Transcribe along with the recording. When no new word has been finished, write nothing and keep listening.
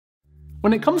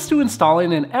When it comes to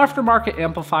installing an aftermarket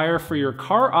amplifier for your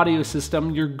car audio system,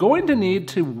 you're going to need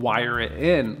to wire it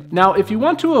in. Now, if you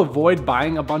want to avoid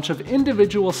buying a bunch of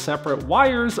individual separate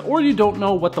wires, or you don't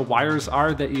know what the wires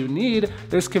are that you need,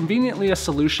 there's conveniently a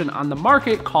solution on the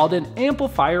market called an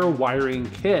amplifier wiring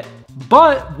kit.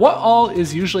 But what all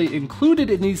is usually included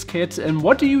in these kits, and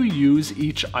what do you use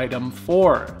each item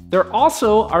for? There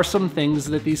also are some things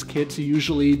that these kits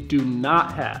usually do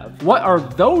not have. What are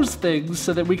those things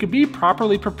so that we can be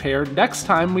properly prepared next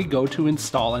time we go to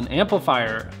install an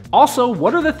amplifier? Also,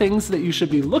 what are the things that you should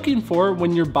be looking for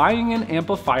when you're buying an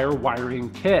amplifier wiring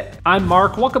kit? I'm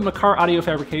Mark, welcome to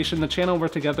CarAudioFabrication, the channel where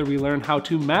together we learn how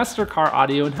to master car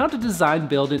audio and how to design,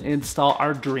 build, and install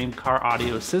our dream car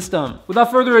audio system.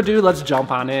 Without further ado, let's jump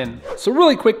on in. So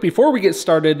really quick, before we get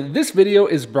started, this video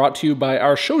is brought to you by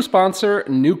our show sponsor,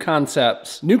 New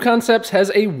Concepts. New Concepts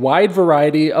has a wide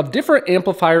variety of different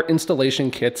amplifier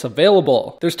installation kits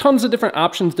available. There's tons of different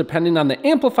options depending on the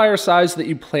amplifier size that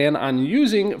you plan on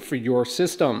using for your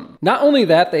system. Not only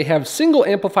that, they have single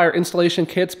amplifier installation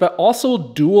kits, but also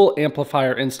dual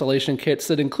amplifier installation kits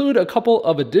that include a couple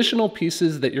of additional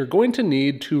pieces that you're going to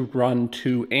need to run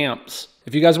 2 amps.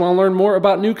 If you guys want to learn more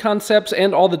about New Concepts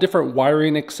and all the different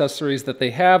wiring accessories that they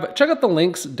have, check out the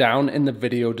links down in the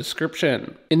video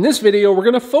description. In this video, we're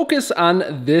going to focus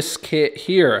on this kit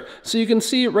here. So you can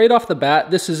see right off the bat,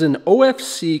 this is an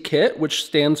OFC kit, which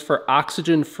stands for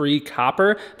oxygen-free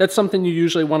copper. That's something you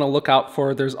usually want to look out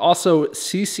for. There's also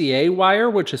CCA wire,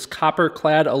 which is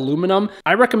copper-clad aluminum.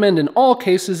 I recommend in all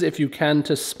cases, if you can,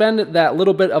 to spend that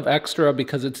little bit of extra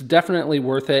because it's definitely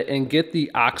worth it, and get the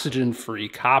oxygen-free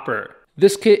copper.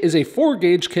 This kit is a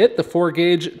 4-gauge kit. The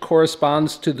 4-gauge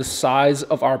corresponds to the size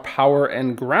of our power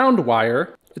and ground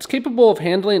wire. It's capable of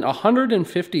handling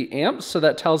 150 amps, so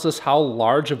that tells us how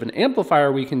large of an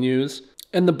amplifier we can use.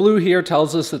 And the blue here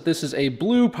tells us that this is a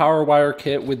blue power wire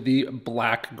kit with the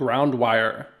black ground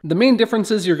wire. The main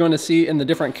differences you're going to see in the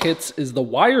different kits is the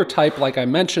wire type. Like I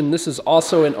mentioned, this is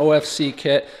also an OFC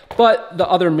kit, but the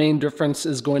other main difference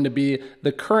is going to be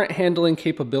the current handling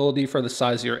capability for the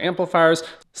size of your amplifiers.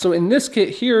 So in this kit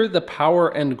here, the power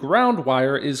and ground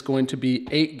wire is going to be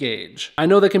 8-gauge. I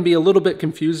know that can be a little bit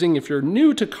confusing if you're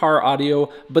new to car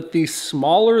audio, but the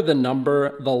smaller the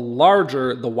number, the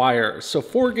larger the wire. So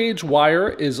 4-gauge wire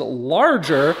is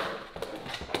larger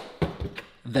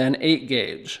than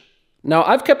 8-gauge. Now,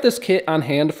 I've kept this kit on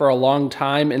hand for a long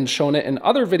time and shown it in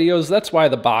other videos. That's why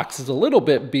the box is a little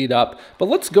bit beat up, but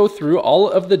let's go through all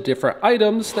of the different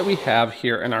items that we have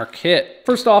here in our kit.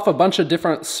 First off, a bunch of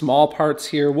different small parts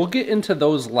here. We'll get into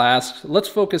those last. Let's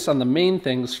focus on the main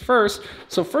things first.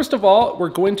 So first of all, we're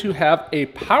going to have a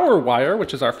power wire,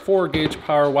 which is our 4-gauge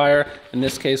power wire. In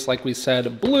this case, like we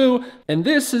said, blue, and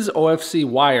this is OFC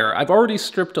wire. I've already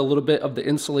stripped a little bit of the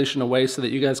insulation away so that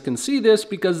you guys can see this,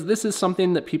 because this is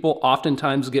something that people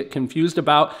oftentimes get confused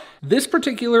about. This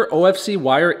particular OFC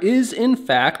wire is in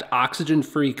fact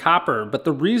oxygen-free copper, but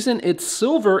the reason it's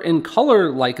silver in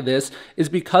color like this is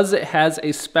because it has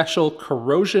a special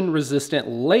corrosion-resistant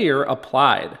layer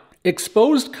applied.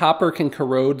 Exposed copper can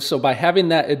corrode, so by having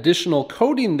that additional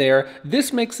coating there,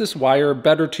 this makes this wire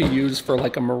better to use for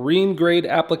like a marine grade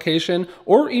application,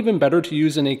 or even better to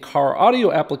use in a car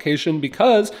audio application,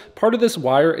 because part of this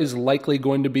wire is likely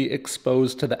going to be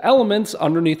exposed to the elements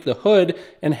underneath the hood,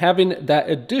 and having that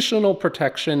additional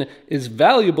protection is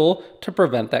valuable to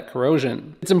prevent that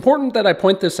corrosion. It's important that I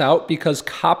point this out because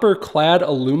copper-clad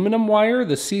aluminum wire,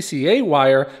 the CCA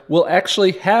wire, will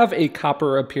actually have a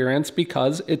copper appearance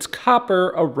because it's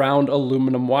copper around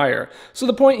aluminum wire. So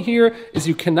the point here is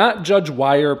you cannot judge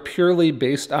wire purely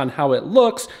based on how it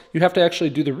looks. You have to actually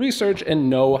do the research and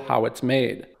know how it's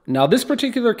made. Now, this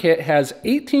particular kit has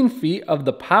 18 feet of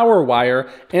the power wire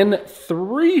and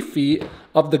 3 feet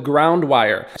of the ground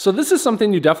wire. So this is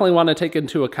something you definitely want to take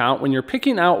into account when you're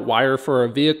picking out wire for a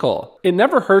vehicle. It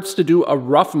never hurts to do a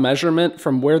rough measurement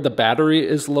from where the battery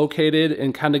is located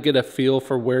and kind of get a feel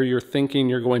for where you're thinking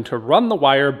you're going to run the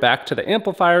wire back to the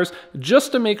amplifiers,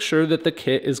 just to make sure that the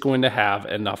kit is going to have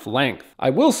enough length. I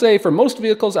will say for most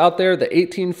vehicles out there, the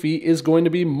 18 feet is going to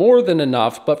be more than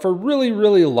enough, but for really,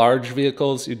 really large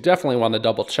vehicles, you definitely want to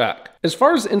double check. As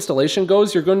far as installation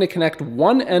goes, you're going to connect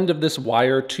one end of this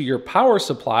wire to your power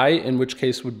supply, in which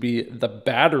case would be the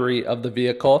battery of the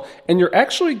vehicle, and you're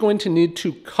actually going to need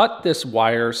to cut this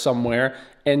wire somewhere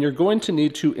and you're going to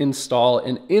need to install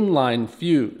an inline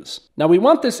fuse. Now we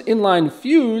want this inline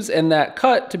fuse and that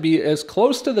cut to be as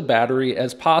close to the battery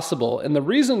as possible, and the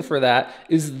reason for that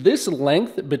is this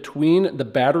length between the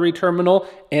battery terminal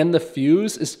and the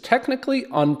fuse is technically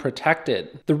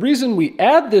unprotected. The reason we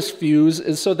add this fuse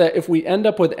is so that if we end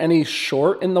up with any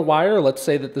short in the wire, let's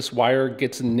say that this wire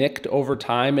gets nicked over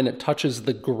time and it touches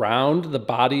the ground, the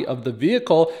body of the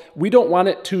vehicle, we don't want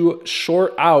it to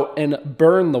short out and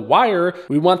burn the wire.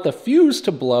 We want the fuse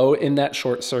to blow in that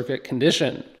short circuit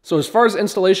condition. So as far as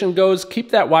installation goes, keep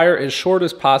that wire as short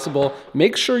as possible.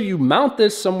 Make sure you mount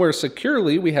this somewhere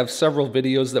securely. We have several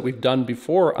videos that we've done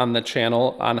before on the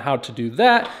channel on how to do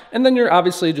that. And then you're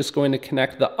obviously just going to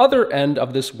connect the other end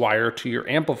of this wire to your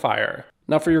amplifier.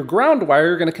 Now for your ground wire,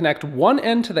 you're going to connect one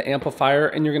end to the amplifier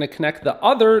and you're going to connect the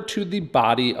other to the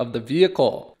body of the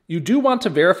vehicle. You do want to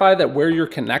verify that where you're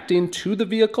connecting to the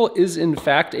vehicle is in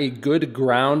fact a good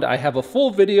ground. I have a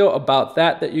full video about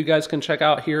that you guys can check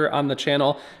out here on the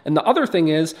channel. And the other thing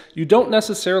is, you don't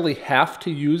necessarily have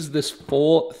to use this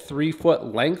full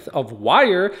 3-foot length of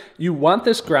wire. You want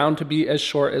this ground to be as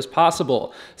short as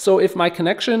possible. So if my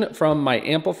connection from my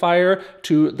amplifier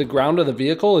to the ground of the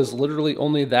vehicle is literally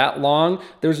only that long,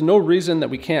 there's no reason that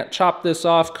we can't chop this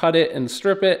off, cut it and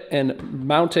strip it and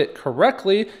mount it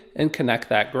correctly and connect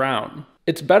that ground.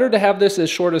 It's better to have this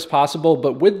as short as possible,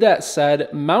 but with that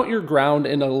said, mount your ground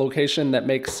in a location that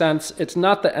makes sense. It's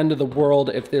not the end of the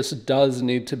world if this does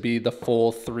need to be the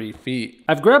full 3 feet.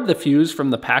 I've grabbed the fuse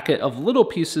from the packet of little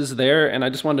pieces there, and I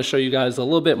just wanted to show you guys a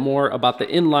little bit more about the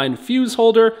inline fuse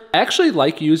holder. I actually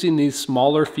like using these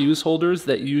smaller fuse holders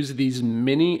that use these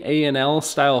mini A&L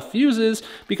style fuses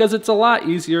because it's a lot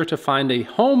easier to find a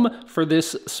home for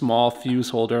this small fuse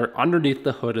holder underneath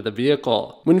the hood of the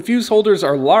vehicle. When fuse holders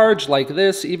are large like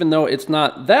this, even though it's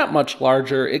not that much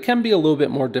larger, it can be a little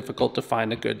bit more difficult to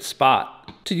find a good spot.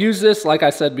 To use this, like I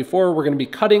said before, we're going to be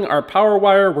cutting our power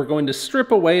wire. We're going to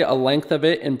strip away a length of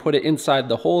it and put it inside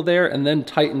the hole there and then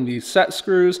tighten these set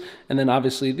screws. And then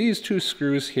obviously these 2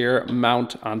 screws here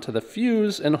mount onto the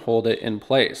fuse and hold it in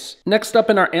place. Next up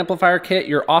in our amplifier kit,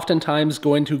 you're oftentimes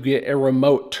going to get a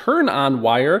remote turn on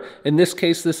wire. In this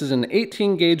case, this is an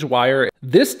 18 gauge wire.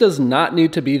 This does not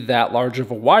need to be that large of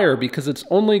a wire because it's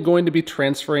only going to be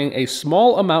transferring a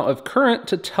small amount of current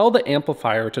to tell the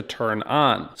amplifier to turn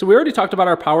on. So we already talked about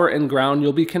our power and ground.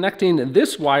 You'll be connecting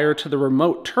this wire to the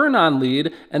remote turn on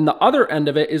lead, and the other end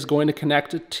of it is going to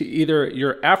connect to either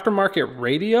your aftermarket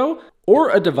radio or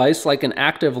a device like an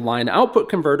active line output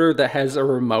converter that has a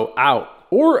remote out.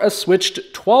 Or a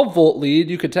switched 12-volt lead.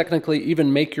 You could technically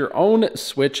even make your own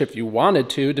switch if you wanted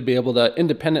to be able to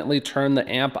independently turn the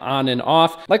amp on and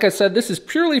off. Like I said, this is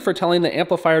purely for telling the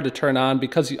amplifier to turn on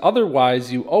because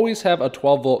otherwise you always have a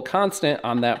 12-volt constant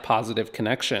on that positive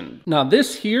connection. Now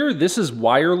this is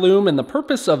wire loom, and the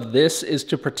purpose of this is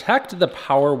to protect the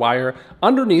power wire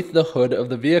underneath the hood of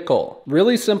the vehicle.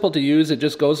 Really simple to use. It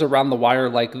just goes around the wire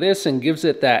like this and gives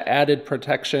it that added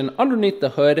protection underneath the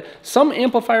hood. Some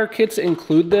amplifier kits include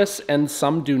this and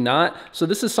some do not. So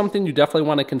this is something you definitely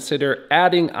want to consider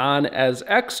adding on as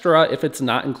extra if it's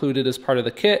not included as part of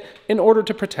the kit in order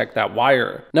to protect that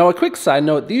wire. Now a quick side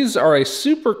note, these are a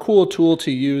super cool tool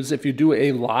to use if you do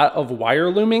a lot of wire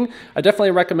looming. I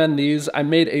definitely recommend these. I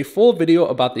made a full video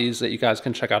about these that you guys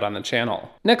can check out on the channel.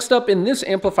 Next up in this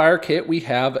amplifier kit, we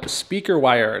have speaker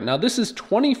wire. Now this is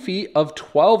 20 feet of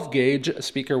 12 gauge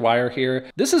speaker wire here.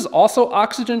 This is also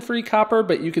oxygen-free copper,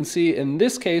 but you can see in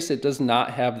this case, it does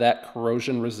not have that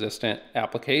corrosion resistant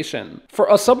application. For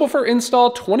a subwoofer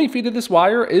install, 20 feet of this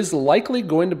wire is likely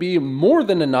going to be more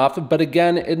than enough, but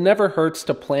again, it never hurts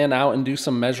to plan out and do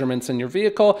some measurements in your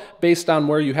vehicle based on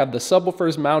where you have the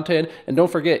subwoofers mounted. And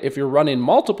don't forget, if you're running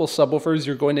multiple subwoofers,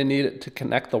 you're going to need to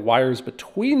connect the wires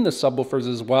between the subwoofers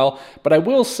as well. But I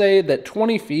will say that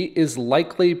 20 feet is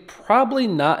likely probably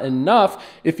not enough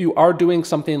if you are doing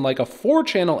something like a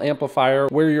 4-channel amplifier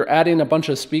where you're adding a bunch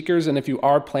of speakers, and if you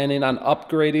are planning on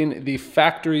upgrading the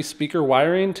factory speaker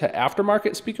wiring to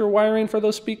aftermarket speaker wiring for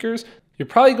those speakers, you're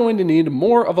probably going to need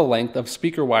more of a length of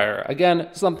speaker wire. Again,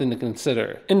 something to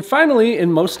consider. And finally,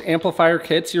 in most amplifier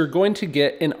kits, you're going to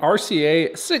get an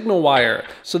RCA signal wire.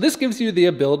 So this gives you the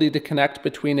ability to connect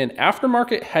between an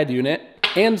aftermarket head unit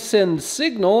and send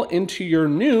signal into your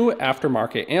new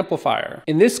aftermarket amplifier.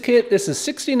 In this kit, this is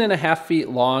 16.5 feet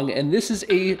long, and this is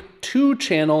a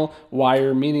 2-channel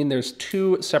wire, meaning there's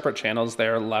 2 separate channels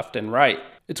there, left and right.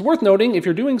 It's worth noting if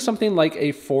you're doing something like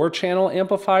a 4-channel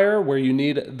amplifier where you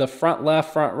need the front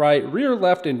left, front right, rear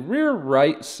left, and rear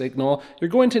right signal, you're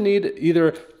going to need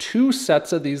either 2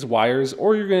 sets of these wires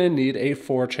or you're going to need a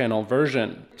 4-channel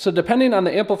version. So depending on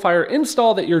the amplifier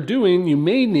install that you're doing, you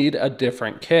may need a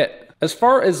different kit. As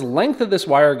far as length of this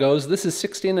wire goes, this is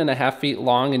 16.5 feet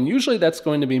long, and usually that's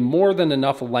going to be more than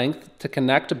enough length to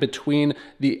connect between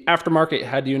the aftermarket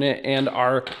head unit and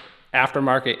our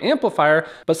aftermarket amplifier.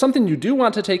 But something you do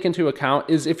want to take into account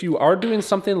is if you are doing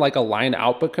something like a line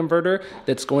output converter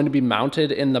that's going to be mounted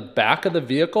in the back of the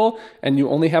vehicle and you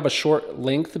only have a short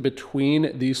length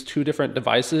between these 2 different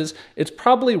devices, it's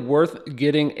probably worth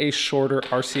getting a shorter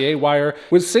RCA wire.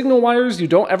 With signal wires, you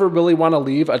don't ever really want to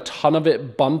leave a ton of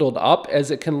it bundled up,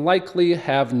 as it can likely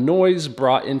have noise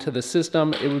brought into the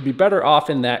system. It would be better off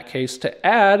in that case to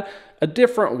add a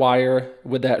different wire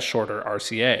with that shorter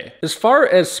RCA. As far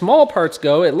as small parts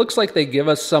go, it looks like they give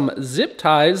us some zip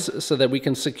ties so that we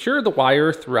can secure the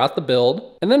wire throughout the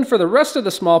build. And then for the rest of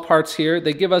the small parts here,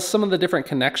 they give us some of the different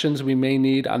connections we may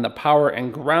need on the power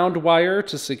and ground wire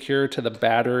to secure to the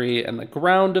battery and the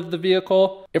ground of the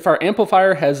vehicle. If our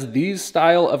amplifier has these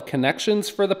style of connections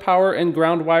for the power and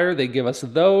ground wire, they give us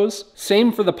those.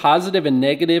 Same for the positive and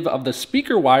negative of the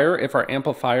speaker wire if our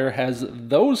amplifier has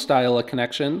those style of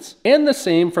connections. And the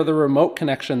same for the remote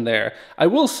connection there. I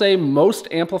will say most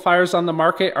amplifiers on the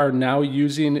market are now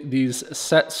using these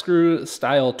set screw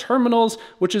style terminals,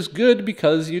 which is good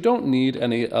because you don't need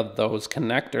any of those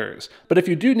connectors. But if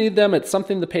you do need them, it's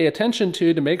something to pay attention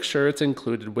to make sure it's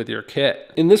included with your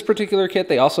kit. In this particular kit,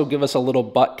 they also give us a little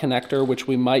butt connector, which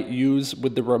we might use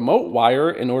with the remote wire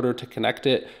in order to connect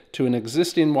it to an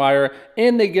existing wire,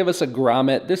 and they give us a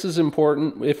grommet. This is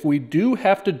important if we do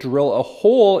have to drill a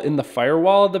hole in the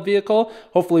firewall of the vehicle.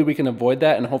 Hopefully we can avoid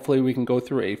that, and hopefully we can go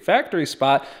through a factory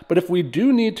spot. But if we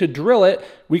do need to drill it,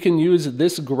 we can use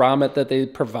this grommet that they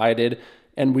provided,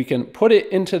 and we can put it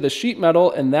into the sheet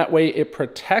metal, and that way it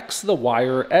protects the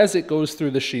wire as it goes through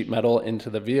the sheet metal into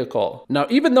the vehicle. Now,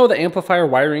 even though the amplifier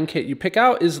wiring kit you pick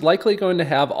out is likely going to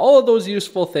have all of those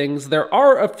useful things, there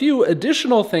are a few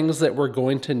additional things that we're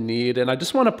going to need, and I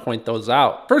just want to point those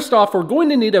out. First off, we're going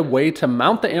to need a way to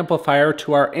mount the amplifier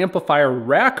to our amplifier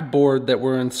rack board that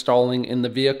we're installing in the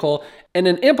vehicle. And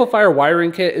an amplifier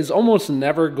wiring kit is almost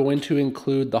never going to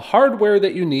include the hardware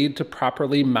that you need to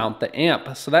properly mount the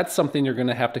amp. So that's something you're going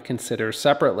to have to consider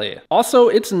separately. Also,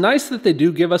 it's nice that they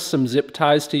do give us some zip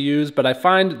ties to use, but I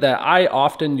find that I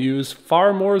often use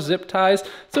far more zip ties,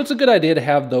 so it's a good idea to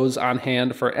have those on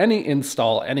hand for any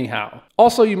install anyhow.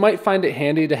 Also, you might find it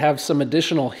handy to have some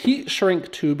additional heat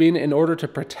shrink tubing in order to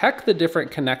protect the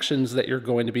different connections that you're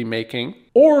going to be making,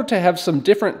 or to have some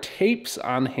different tapes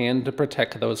on hand to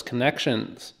protect those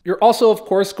connections. You're also, of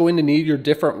course, going to need your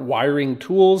different wiring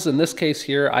tools. In this case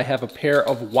here, I have a pair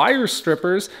of wire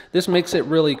strippers. This makes it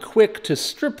really quick to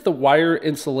strip the wire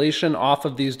insulation off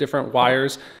of these different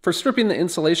wires. For stripping the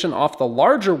insulation off the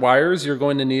larger wires, you're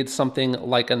going to need something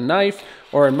like a knife,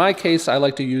 or in my case, I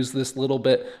like to use this little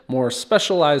bit more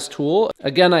specialized tool.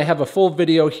 Again, I have a full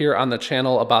video here on the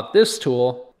channel about this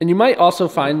tool. And you might also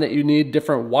find that you need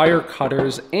different wire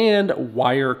cutters and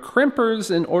wire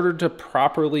crimpers in order to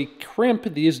properly crimp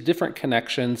these different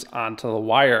connections onto the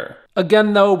wire.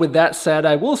 Again though, with that said,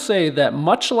 I will say that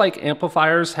much like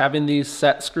amplifiers having these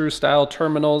set screw style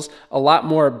terminals, a lot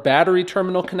more battery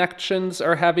terminal connections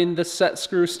are having the set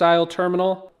screw style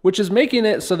terminal, which is making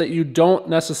it so that you don't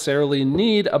necessarily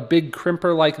need a big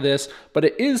crimper like this, but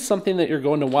it is something that you're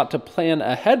going to want to plan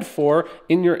ahead for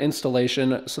in your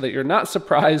installation so that you're not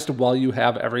surprised while you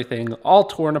have everything all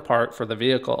torn apart for the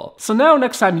vehicle. So now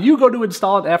next time you go to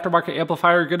install an aftermarket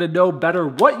amplifier, you're going to know better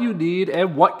what you need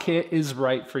and what kit is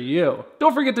right for you.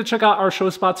 Don't forget to check out our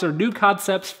show sponsor, New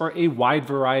Concepts, for a wide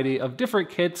variety of different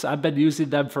kits. I've been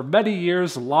using them for many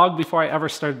years, long before I ever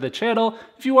started the channel.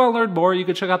 If you want to learn more, you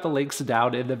can check out the links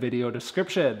down in the video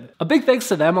description. A big thanks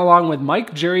to them, along with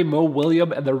Mike, Jerry, Mo,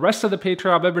 William, and the rest of the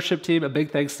Patreon membership team. A big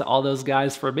thanks to all those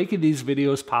guys for making these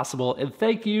videos possible, and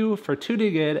thank you for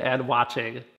tuning in and watching.